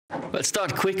Well,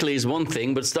 start quickly is one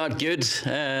thing, but start good.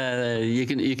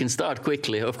 You can start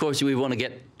quickly. Of course, we want to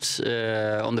get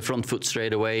on the front foot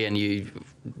straight away, and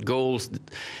goals,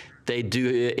 they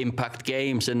do impact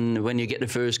games. And when you get the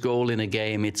first goal in a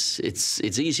game, it's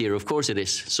easier. Of course, it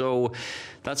is. So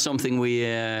that's something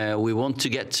we want to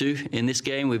get to in this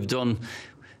game. We've done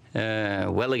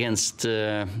well against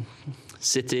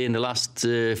City in the last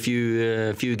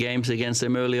few games against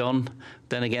them early on.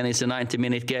 Then again, it's a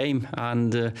 90-minute game,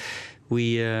 and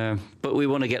but we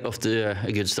want to get off to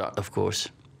a good start, of course.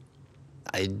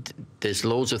 There's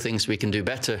loads of things we can do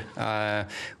better.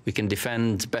 We can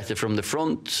defend better from the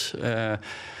front.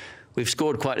 We've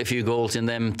scored quite a few goals in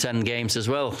them 10 games as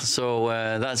well. So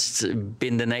that's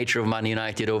been the nature of Man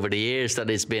United over the years, that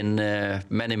it's been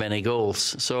many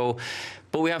goals. So,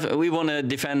 but we want to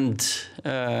defend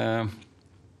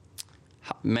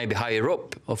maybe higher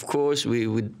up. Of course,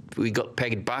 we got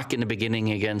pegged back in the beginning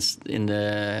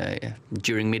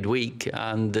during midweek,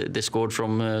 and they scored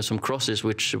from some crosses,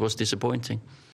 which was disappointing.